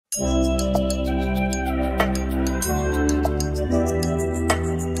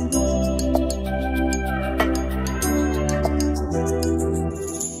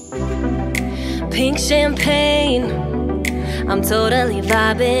drink champagne, I'm totally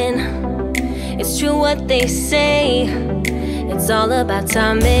vibing. It's true what they say, it's all about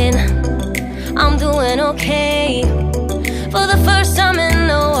timing. I'm doing okay, for the first time in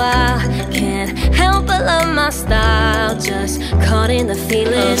a while. Can't help but love my style, just caught in the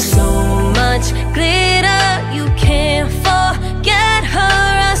feeling. So much glitter, you can't forget her.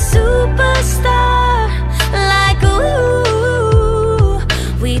 A superstar, like ooh.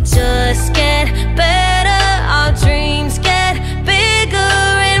 We just get better, our dreams get bigger,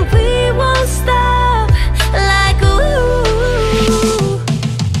 and we won't stop, like ooh.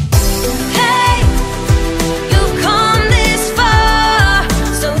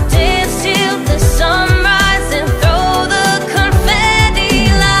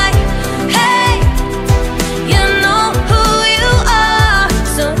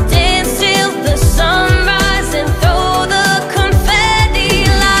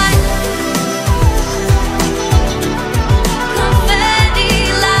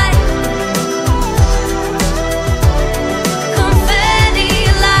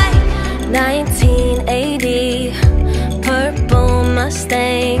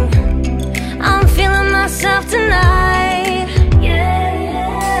 I'm feeling myself tonight,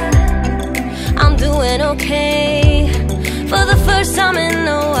 yeah. I'm doing okay, for the first time in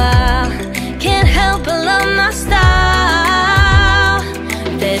a while. Can't help but love my style.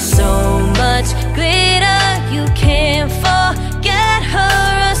 There's so much glitter, you can't forget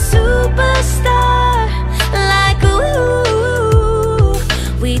her. A superstar, like ooh.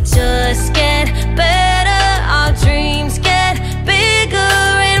 We just get better, our dreams get bigger,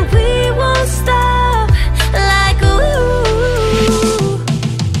 and we won't stop, like ooh.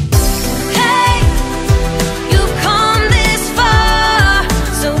 Hey, you've come this far,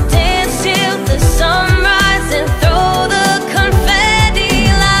 so dance till the sunrise and throw the confetti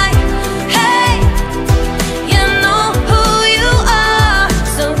like, hey, you know who you are,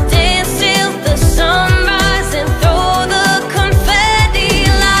 so dance till the sunrise and throw the confetti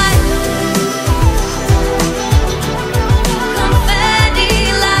like, confetti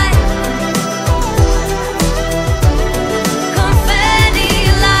like, confetti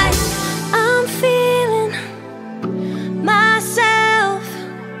like. I'm feeling myself,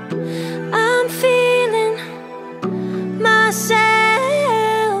 I'm feeling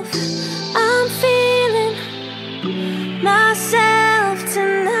myself, I'm feeling myself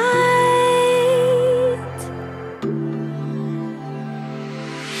tonight.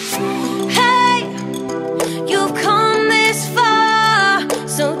 Hey, you've come this far,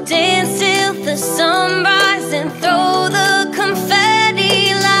 so dance till the sunrise and throw the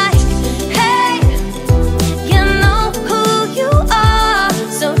confetti like, hey, you know who you are,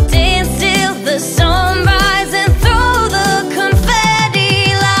 so dance till the sunrise and throw the confetti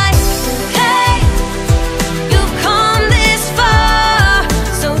like, hey, you've come this far,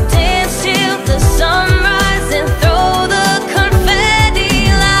 so dance till the sunrise and throw the confetti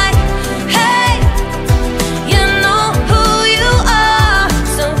like, hey, you know who you are,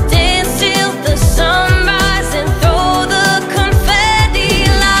 so dance till the sunrise and throw the confetti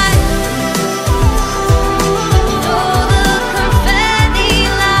like, throw the confetti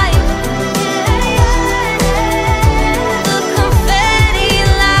like, the confetti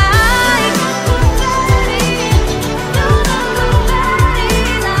like,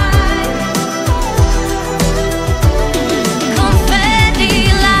 confetti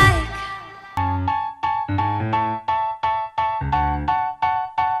like.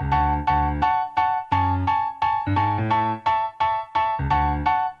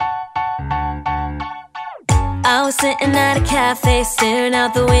 I was sitting at a cafe, staring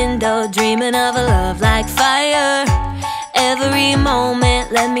out the window, dreaming of a love like fire. Every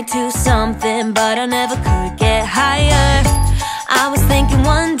moment led me to something, but I never could get higher. I was thinking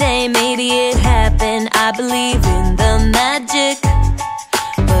one day maybe it happened. I believe in the magic,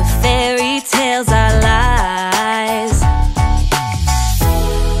 but fairy tales are lies.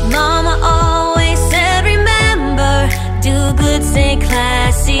 Mama always said, remember, do good, stay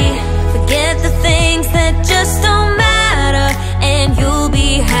classy, forget the things that just don't matter, and you'll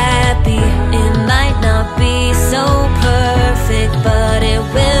be happy. It might not be so perfect, but it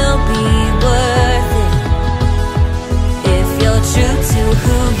will be worth it if you're true to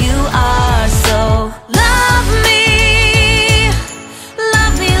who you are. So love me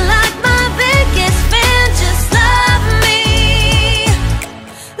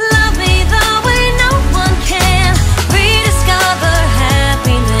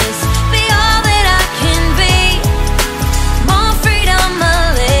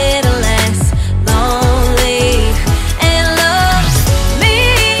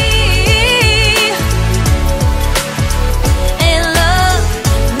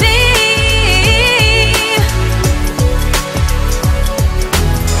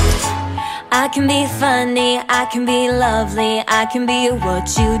can be funny, I can be lovely, I can be what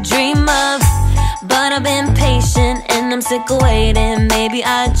you dream of. But I've been patient and I'm sick of waiting. Maybe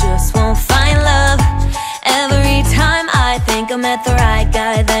I just won't find love. Every time I think I met the right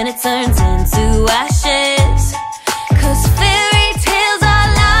guy, then it turns into ashes.